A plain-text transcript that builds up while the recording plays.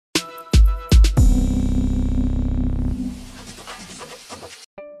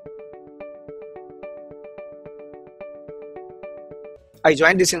I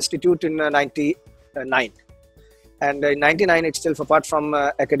joined this institute in 99. And in 99 itself, apart from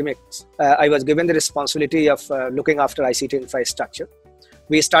academics, I was given the responsibility of looking after ICT infrastructure.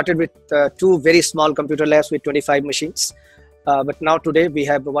 We started with 2 very small computer labs with 25 machines. But now today we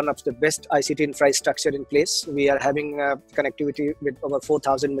have one of the best ICT infrastructure in place. We are having connectivity with over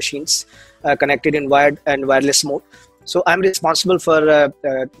 4,000 machines connected in wired and wireless mode. So I'm responsible for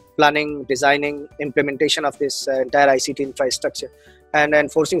planning, designing, implementation of this entire ICT infrastructure and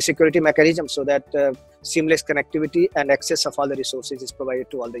enforcing security mechanisms so that seamless connectivity and access of all the resources is provided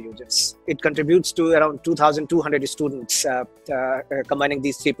to all the users. It contributes to around 2,200 students combining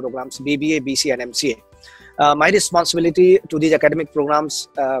these 3 programs, BBA, BC and MCA. My responsibility to these academic programs,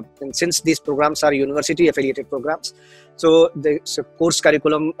 and since these programs are university affiliated programs, so the course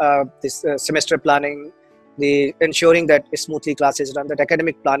curriculum, this semester planning, the ensuring that smoothly classes run, that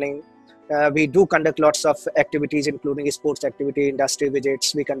academic planning. We do conduct lots of activities, including sports activity, industry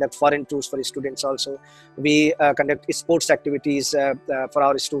visits. We conduct foreign tours for students also. We conduct sports activities for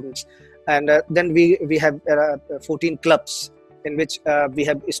our students. And then we have 14 clubs in which we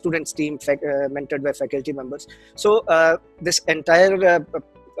have students team mentored by faculty members. So this entire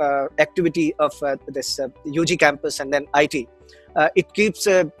activity of this UG campus and then IT, it keeps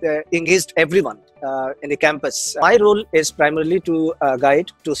engaged everyone in the campus. My role is primarily to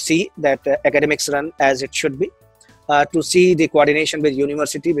guide, to see that academics run as it should be, to see the coordination with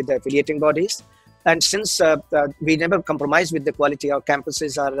university, with the affiliating bodies. And since we never compromise with the quality, our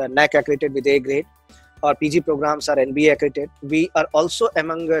campuses are NAC accredited with A grade, our PG programs are NBA accredited. We are also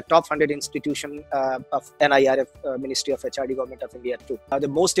among top 100 institution of NIRF, Ministry of HRD, Government of India too. The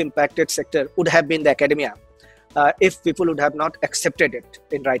most impacted sector would have been the academia if people would have not accepted it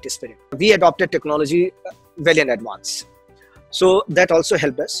in right spirit. We adopted technology well in advance. So that also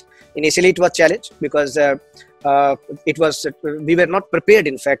helped us. Initially it was a challenge because we were not prepared,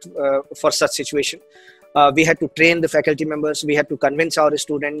 in fact, for such situation. We had to train the faculty members, we had to convince our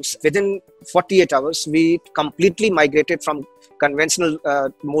students. Within 48 hours, we completely migrated from conventional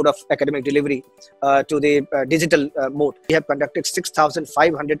mode of academic delivery to the digital mode. We have conducted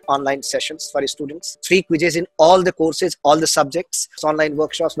 6,500 online sessions for students, 3 quizzes in all the courses, all the subjects, online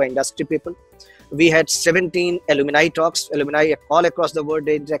workshops by industry people. We had 17 alumni talks, alumni all across the world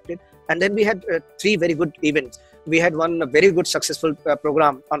they interacted. And then we had 3 very good events. We had one very good successful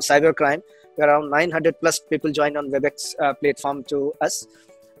program on cybercrime. Around 900 plus people joined on WebEx platform to us.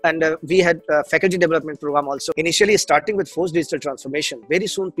 And we had a faculty development program also. Initially starting with forced digital transformation, very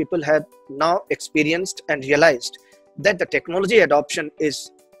soon people have now experienced and realized that the technology adoption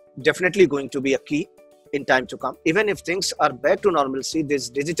is definitely going to be a key in time to come. Even if things are back to normalcy, this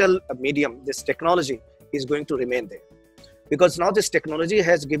digital medium, this technology is going to remain there. Because now this technology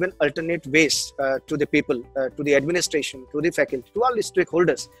has given alternate ways to the people, to the administration, to the faculty, to all the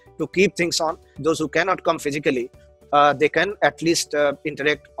stakeholders to keep things on. Those who cannot come physically, they can at least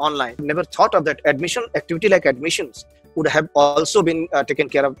interact online. Never thought of that admission activity like admissions would have also been taken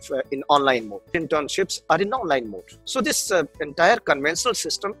care of in online mode. Internships are in online mode. So this entire conventional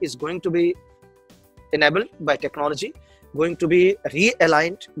system is going to be enabled by technology, going to be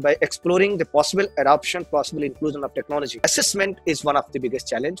realigned by exploring the possible adoption, possible inclusion of technology. Assessment is one of the biggest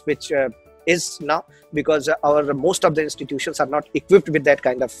challenge, which is now because most of the institutions are not equipped with that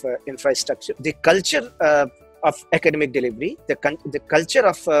kind of infrastructure. The culture of academic delivery, the culture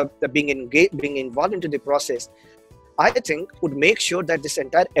of being involved into the process, I think would make sure that this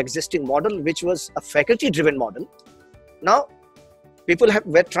entire existing model, which was a faculty-driven model, now people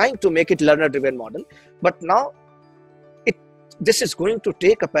were trying to make it learner-driven model, but now this is going to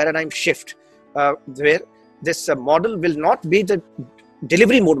take a paradigm shift where this model will not be the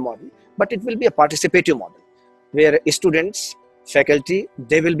delivery mode model, but it will be a participative model where students, faculty,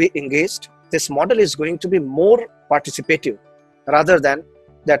 they will be engaged. This model is going to be more participative rather than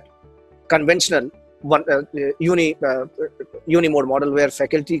that conventional one uni mode model where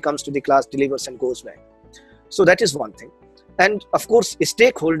faculty comes to the class, delivers and goes back. So that is one thing. And of course,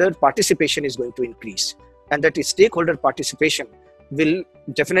 stakeholder participation is going to increase. And that stakeholder participation will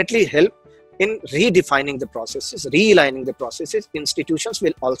definitely help in redefining the processes, realigning the processes. Institutions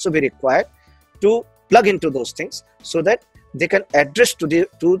will also be required to plug into those things so that they can address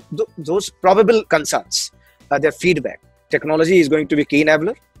to those probable concerns, their feedback. Technology is going to be key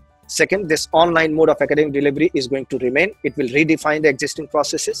enabler. Second, this online mode of academic delivery is going to remain. It will redefine the existing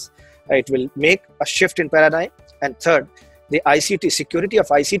processes. It will make a shift in paradigm. And third, the ICT, security of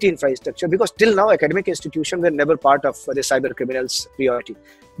ICT infrastructure, because till now academic institutions were never part of the cyber criminals priority.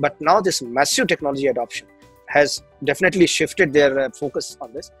 But now this massive technology adoption has definitely shifted their focus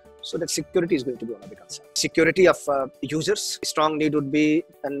on this. So that security is going to be one of the concerns. Security of users. Strong need would be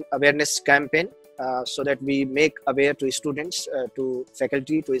an awareness campaign so that we make aware to students, to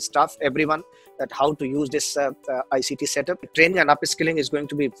faculty, to staff, everyone, that how to use this ICT setup. Training and upskilling is going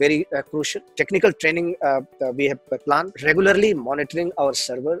to be very crucial. Technical training we have planned. Regularly monitoring our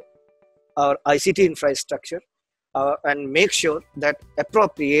server, our ICT infrastructure, and make sure that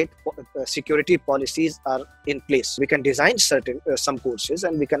appropriate security policies are in place. We can design some courses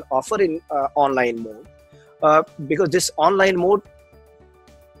and we can offer in online mode because this online mode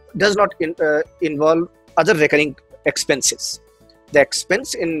does not involve other recurring expenses. The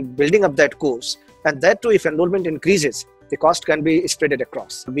expense in building up that course, and that too, if enrollment increases, the cost can be spread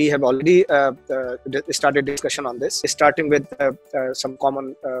across. We have already started discussion on this, starting with some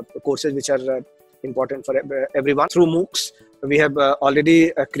common courses which are important for everyone. Through MOOCs, we have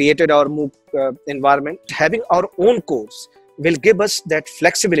already created our MOOC environment. Having our own course will give us that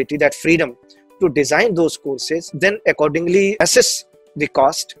flexibility, that freedom to design those courses, then accordingly assess the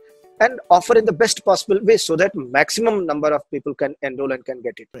cost and offer in the best possible way so that maximum number of people can enroll and can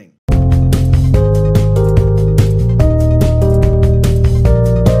get it.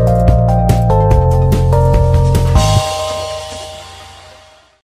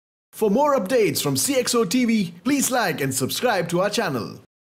 For more updates from CXO TV, please like and subscribe to our channel.